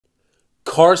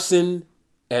Carsen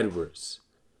Edwards.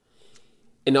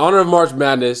 In honor of March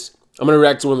Madness, I'm going to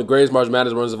react to one of the greatest March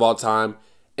Madness runs of all time,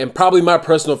 and probably my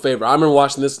personal favorite. I remember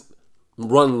watching this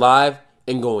run live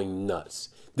and going nuts.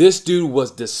 This dude was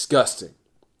disgusting.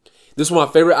 This is one of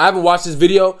my favorite. I haven't watched this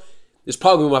video. It's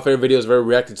probably one of my favorite videos I've ever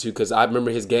reacted to because I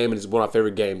remember his game and it's one of my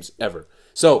favorite games ever.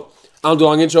 So, I don't do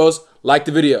long intros. Like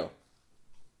the video.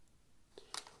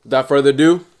 Without further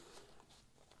ado,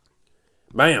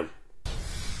 bam.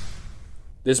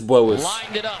 This boy was...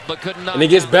 Lined it up, but couldn't. And it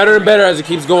gets better and better as it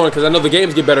keeps going because I know the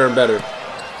games get better and better.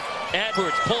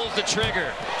 Edwards pulls the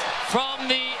trigger from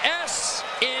the S.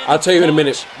 I'll tell you in a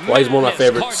minute why he's one of my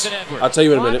favorites. I'll tell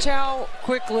you in a minute. Watch how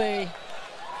quickly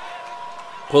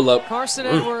Pull up. Carsen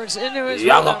Edwards into his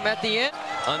rhythm at the end.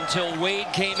 Until Wade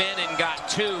came in and got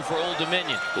 2 for Old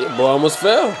Dominion. Yeah, boy almost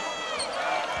fell.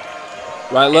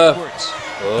 Right, left.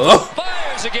 Oh.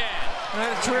 Fires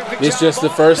again. This just the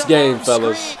first game,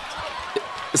 fellas.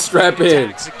 Strap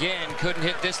in. Again, couldn't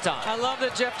hit this time. I love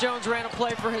that Jeff Jones ran a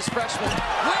play for his freshman.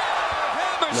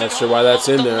 Not sure why that's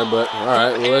in there, but all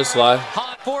right, well, let's slide.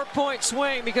 4-point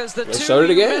swing because the two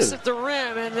miss at the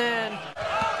rim, and then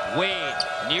Wade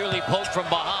nearly poked from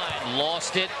behind,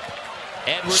 lost it.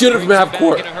 Edwards shoot it from half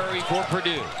court. In a hurry for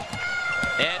Purdue.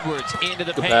 Edwards into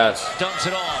the paint, pass. dumps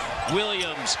it off.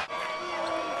 Williams.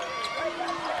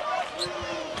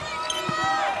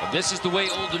 This is the way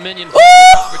Old Dominion plays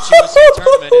the Conference USA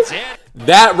tournament. It's in.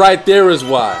 That right there is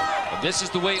why. This is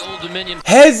the way Old Dominion.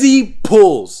 Hezzy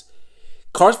pulls.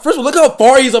 Carsen, first of all, look how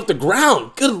far he's off the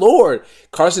ground. Good Lord.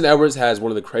 Carsen Edwards has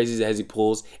one of the craziest hezzy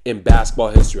pulls in basketball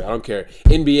history. I don't care.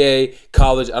 NBA,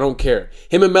 college, I don't care.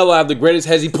 Him and Melo have the greatest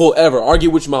hezzy pull ever. Argue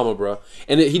with your mama, bro.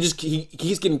 And he's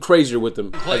getting crazier with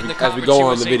them as we go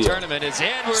on the video.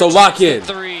 So lock in.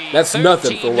 That's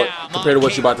nothing for what compared to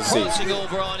what you're about to see.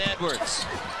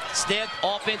 Step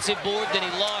offensive board, then he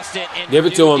lost it, and give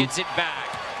it to him. Gets it back.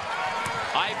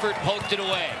 Eifert poked it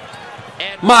away.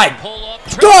 Edwards My pull up,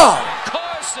 God!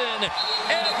 Carsen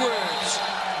Edwards.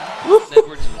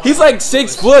 He's like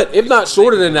 6 foot, if not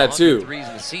shorter than that too.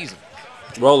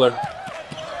 Roller.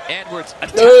 Edwards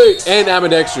and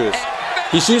ambidextrous.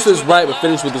 He shoots with his right, but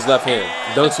finishes with his left hand.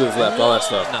 Dunks with his left, all that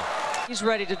stuff. No. He's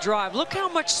ready to drive. Look how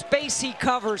much space he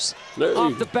covers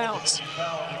off the bounce.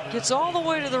 Gets all the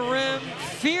way to the rim,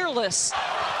 fearless.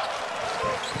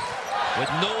 With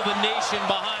Nova Nation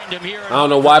behind him here. I don't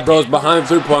know why bro's behind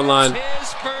the 3-point line.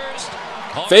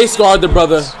 Face guard the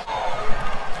brother.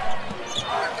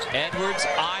 Edwards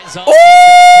eyes up. Oh!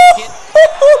 He's gonna take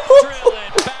it. Drill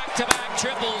it. Back-to-back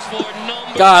triples for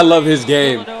number. God, I love his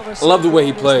game. I love the way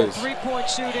he plays. 3-point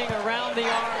shooting around the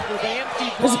arc with empty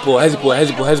Hezzy pull, hezzy pull,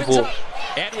 hezzy pull, hezzy pull.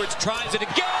 Edwards tries it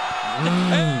again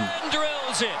and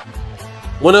drills it.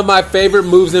 One of my favorite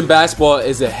moves in basketball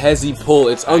is a hezzy pull.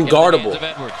 It's unguardable.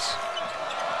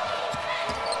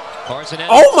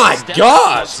 Oh my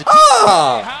gosh!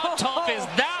 Ah! How tough is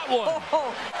that one?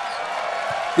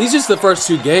 These just the first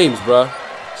 2 games, bro.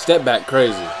 Step back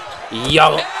crazy.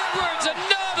 Yo. Edwards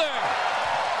another.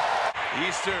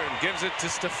 Eastern gives it to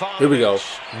Stefanovic. Here we go.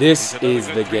 This is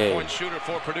the game. Shooter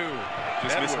for Purdue.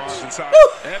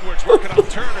 Edwards working on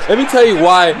Turner. Let me tell you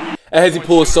why a hezzy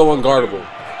pull is so unguardable.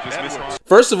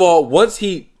 First of all, once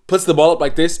he puts the ball up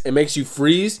like this, it makes you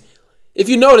freeze. If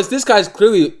you notice, this guy's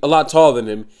clearly a lot taller than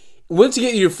him. Once you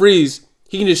get your freeze,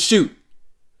 he can just shoot.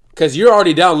 Because you're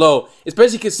already down low.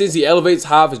 Especially since he elevates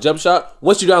high off his jump shot.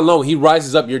 Once you're down low, he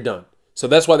rises up, you're done. So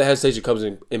that's why the hesitation comes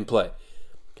in play.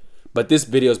 But this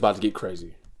video is about to get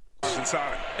crazy.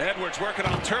 Edwards working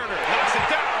on Turner. Knocks it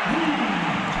down.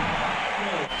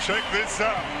 Check this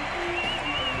out.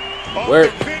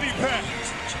 Where?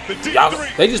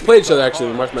 They just played each other actually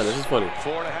in March Madness. This is funny.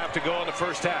 4.5 to go in the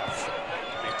first half.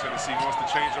 Tennessee wants to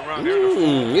change around there.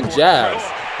 Good jazz.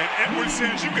 And Edwards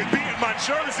says you could be in my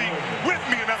jersey with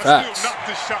me, and I still knock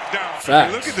this shot down.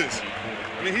 Facts. Look at this.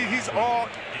 I mean, he's all.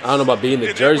 I don't know about being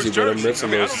the jersey, but I'm mixing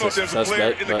those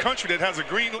suspect. In the country that has a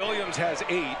green. Williams has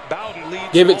 8. Bowden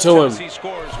leads. Give it to him.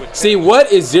 See,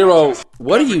 what is 0?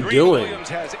 What are you doing?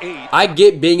 I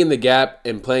get being in the gap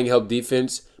and playing help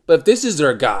defense, but if this is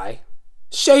their guy,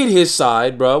 shade his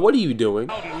side, bro. What are you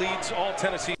doing?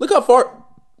 Look how far.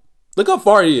 Look how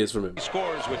far he is from him. He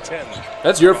scores with 10.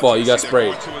 That's your fault. You got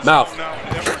sprayed. Mouth.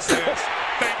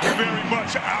 Thank you very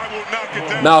much. I will knock it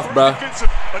down. Mouth, bro.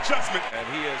 Adjustment. And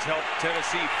he has helped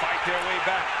Tennessee fight their way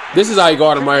back. This is how you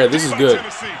guard him right here. This is good.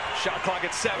 Shot clock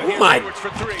at 7. Oh my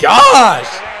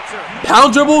gosh!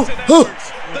 Pound dribble.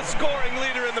 The scoring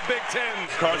leader in the Big Ten.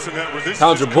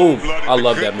 Pound dribble. Boom. I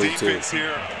love that move too.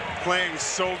 Playing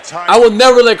so tight. I will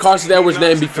never let Carsen Edwards'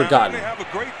 name be forgotten.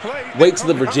 Wait till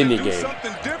the Virginia game.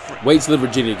 Wait till the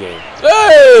Virginia game.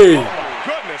 Hey!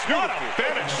 What a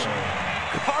finish.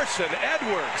 Carsen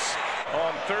Edwards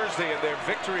on Thursday in their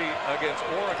victory against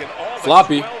Oregon. All but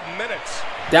Floppy. 12 minutes.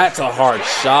 That's a hard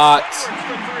shot.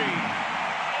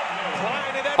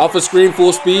 Off a screen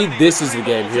full speed. This is the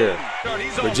game here.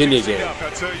 Virginia game.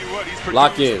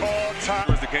 Lock in.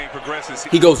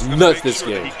 He goes nuts this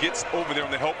game. He gets over there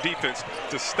on the help defense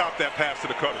to stop that pass to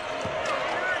the cutter.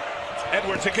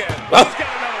 Edwards again. He's got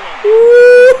another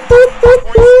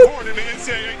one. In the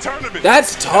NCAA tournament.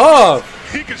 That's tough.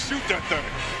 He can shoot that thing.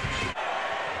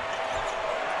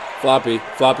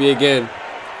 Floppy again.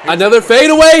 Another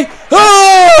fadeaway.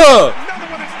 Oh!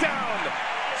 Another one is down.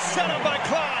 Set up by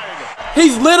Klein.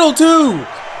 He's little too.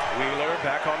 Wheeler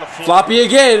back on the floor. Floppy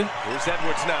again. Here's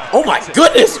Edwards now. Oh my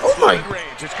goodness. Oh my.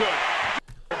 Range is good.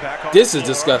 This is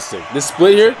disgusting. This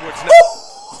split here.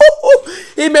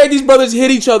 He made these brothers hit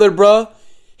each other, bruh.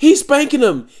 He's spanking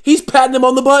them. He's patting them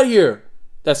on the butt here.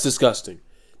 That's disgusting.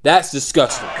 That's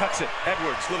disgusting. Cuts it.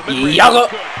 Edwards, a little bit. Yaga.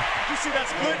 Did you see that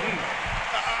split?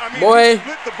 I mean, Boy. he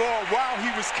split the ball while he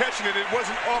was catching it. It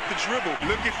wasn't off the dribble.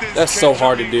 Look at this. That's so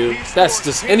hard to do. That's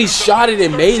just, and he shot it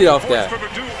and made it off that.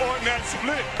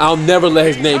 I'll never let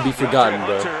his name be forgotten,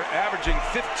 bro. Averaging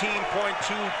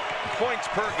 15.2 points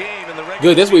per game in the regular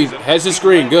Good. That's what he season. hedged the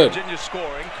screen. Good. Virginia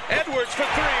scoring. Edwards for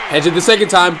three. Hedged it the second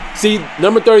time. See,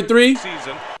 number 33.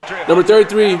 Number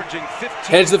 33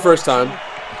 hedged the first time.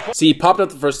 See, he popped up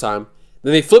the first time.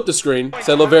 Then they flipped the screen.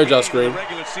 Said Loverjaw screen.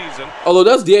 Although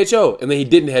that was DHO. And then he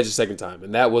didn't hedge the second time.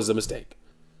 And that was a mistake.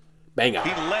 Bang out.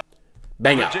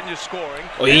 Bang out.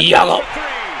 Oh, yellow.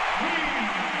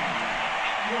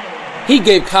 He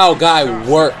gave Kyle Guy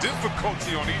work.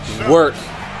 Work.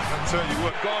 I'll tell you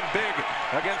what, gone big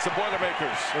against the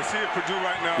Boilermakers. Let's see if Purdue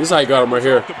right now. This is how you got him right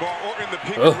here. The ball or in the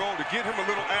pick and roll to get him a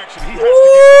little action. He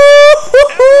has to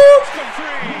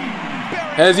get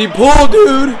Has he pulled,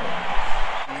 dude?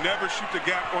 Never shoot the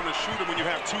gap on a shooter when you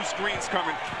have two screens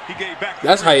coming. He gave back.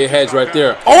 That's how you hedge right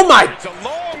there. Oh my!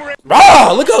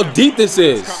 Oh, look how deep this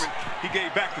is. He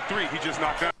gave back the three. He just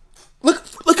knocked down.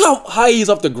 Look how high he's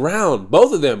off the ground.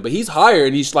 Both of them, but he's higher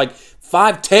and he's like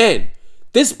 5'10".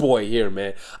 This boy here,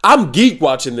 man. I'm geek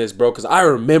watching this, bro, because I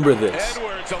remember this.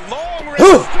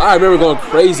 I remember going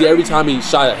crazy every time he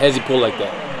shot a hezzy pull like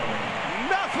that.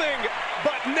 Nothing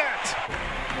but net.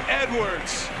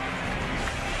 Edwards.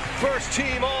 First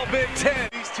team all Big Ten.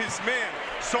 He's his man.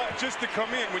 Sought just to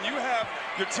come in. When you have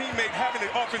your teammate having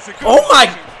an offensive. Oh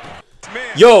my.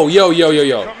 Yo.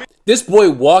 This boy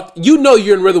walked. You know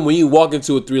you're in rhythm when you walk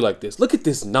into a three like this. Look at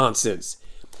this nonsense.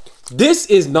 This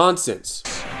is nonsense.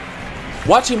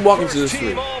 Watch him walk into this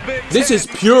three. This is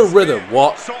pure rhythm.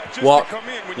 Walk.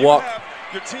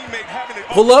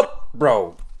 Pull up,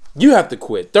 bro. You have to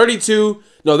quit. 32.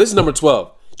 No, this is number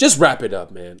 12. Just wrap it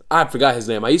up, man. I forgot his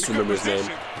name. I used to remember his name.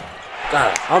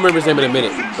 God, I'll remember his name in a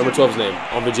minute. Number 12's name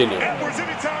on Virginia. Edwards,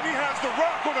 anytime he has the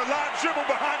rock on a line dribble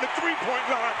behind the three-point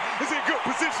line, is in good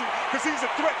position because he's a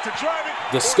threat to drive it.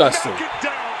 Disgusting. Or knock it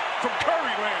down from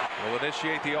Curry land. Will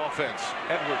initiate the offense.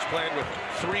 Edwards playing with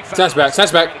three fouls.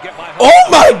 Touch back. Oh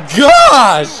my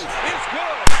gosh!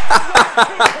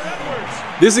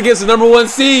 This against the number 1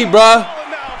 seed, bruh.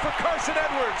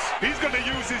 He's going to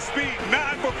use his speed.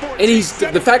 9 for 14. And he's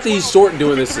the fact that he's short and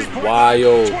doing this is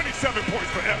wild. 27 points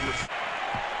for Edwards.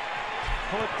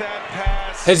 Put that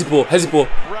pass. Hezzy pull.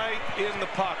 Right in the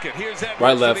pocket. Here's Edwards.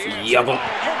 Right, left. Yup.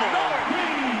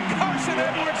 Carsen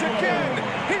Edwards again.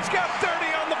 He's got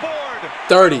 30 on the board.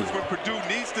 30. When Purdue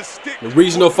needs to stick The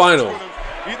regional final.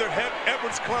 Either head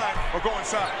Edwards Klein or go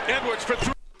inside. Edwards for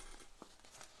 3.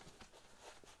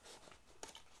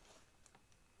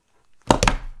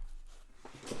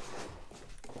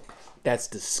 That's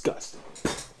disgusting.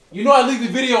 You know I leave the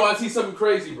video when I see something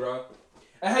crazy, bro.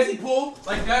 A hezzy pull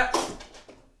like that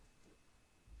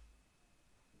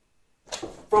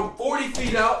from 40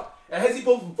 feet out. A hezzy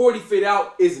pull from 40 feet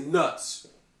out is nuts.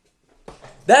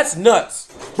 That's nuts,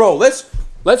 bro. Let's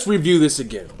review this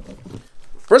again.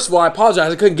 First of all, I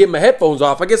apologize. I couldn't get my headphones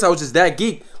off. I guess I was just that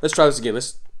geek. Let's try this again.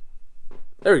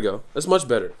 There we go. That's much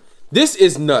better. This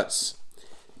is nuts.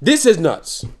 This is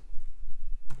nuts.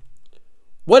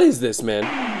 What is this, man?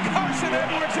 Carsen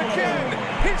Edwards again.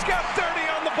 He's got 30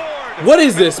 on the board. What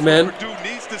is this, man? Purdue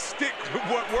needs to stick with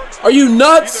what works. Are you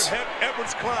nuts? Either head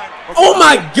Edwards Klein or Oh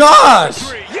my gosh!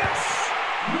 Yes!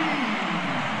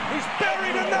 He's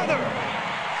buried another.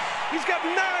 He's got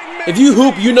 9 minutes. If you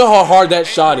hoop, you know how hard that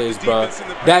shot is, bro.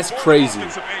 That's crazy.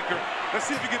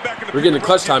 We're getting to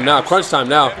clutch time now. Crunch time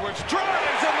now. Edwards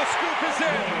drives and the scoop is in.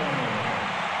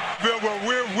 Well,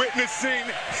 we're witnessing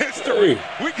history.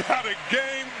 Hey. We got a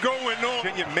game going on.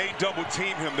 Virginia may double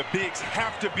team him. The bigs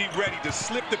have to be ready to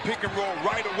slip the pick and roll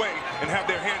right away and have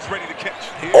their hands ready to catch.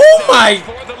 Oh my!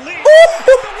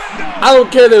 I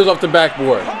don't care that it was off the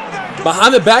backboard.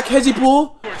 Behind the back, hezzy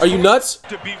pull? Are you nuts?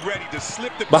 To be ready to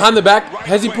slip the Behind the back, right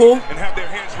hezzy away pull? and have their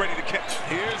hands ready to catch.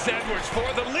 Here's Edwards for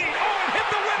the lead. Oh, it hit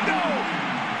the window.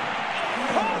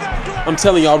 Oh, that glass. I'm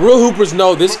telling y'all, real hoopers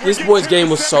know this boy's game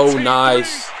was so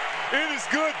nice. It is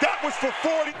good. That was for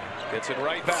 40. Gets it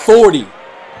right back. 40.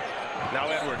 Now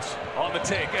Edwards on the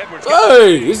take. Edwards.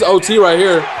 Hey, this is OT right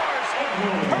here.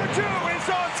 Purdue is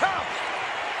on top.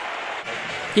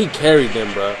 He carried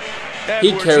them, bro. He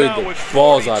Edwards carried now the with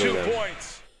balls out of 42 them.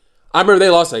 points. I remember they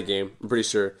lost that game, I'm pretty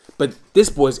sure. But this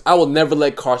boy's, I will never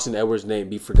let Carsen Edwards' name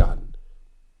be forgotten.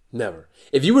 Never.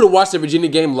 If you were to watch the Virginia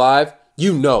game live,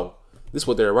 you know. This is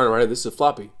what they're running right here. This is a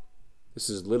floppy. This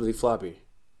is literally floppy.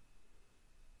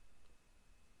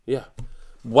 Yeah.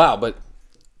 Wow, but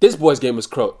this boy's game was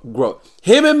growth.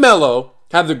 Him and Melo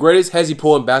have the greatest hezzy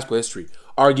pull in basketball history.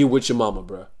 Argue with your mama,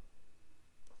 bro.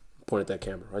 Point at that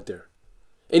camera right there.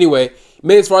 Anyway,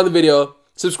 made it far in the video.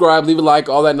 Subscribe, leave a like,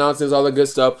 all that nonsense, all that good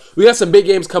stuff. We got some big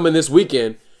games coming this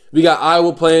weekend. We got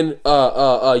Iowa playing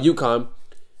UConn.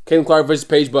 Caitlin Clark versus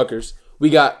Paige Buckers. We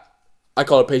got, I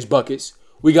call it Paige Buckets.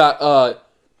 We got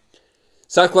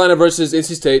South Carolina versus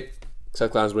NC State.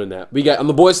 South Carolina's winning that. We got, on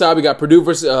the boys' side, we got Purdue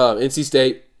versus NC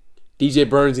State. DJ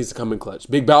Burns needs to come in clutch.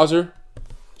 Big Bowser,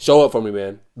 show up for me,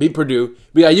 man. Beat Purdue.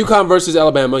 We got UConn versus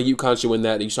Alabama. UConn should win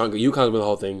that. UConn's win the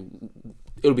whole thing.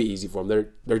 It'll be easy for them.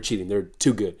 They're cheating. They're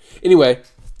too good. Anyway,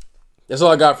 that's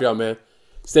all I got for y'all, man.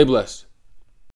 Stay blessed.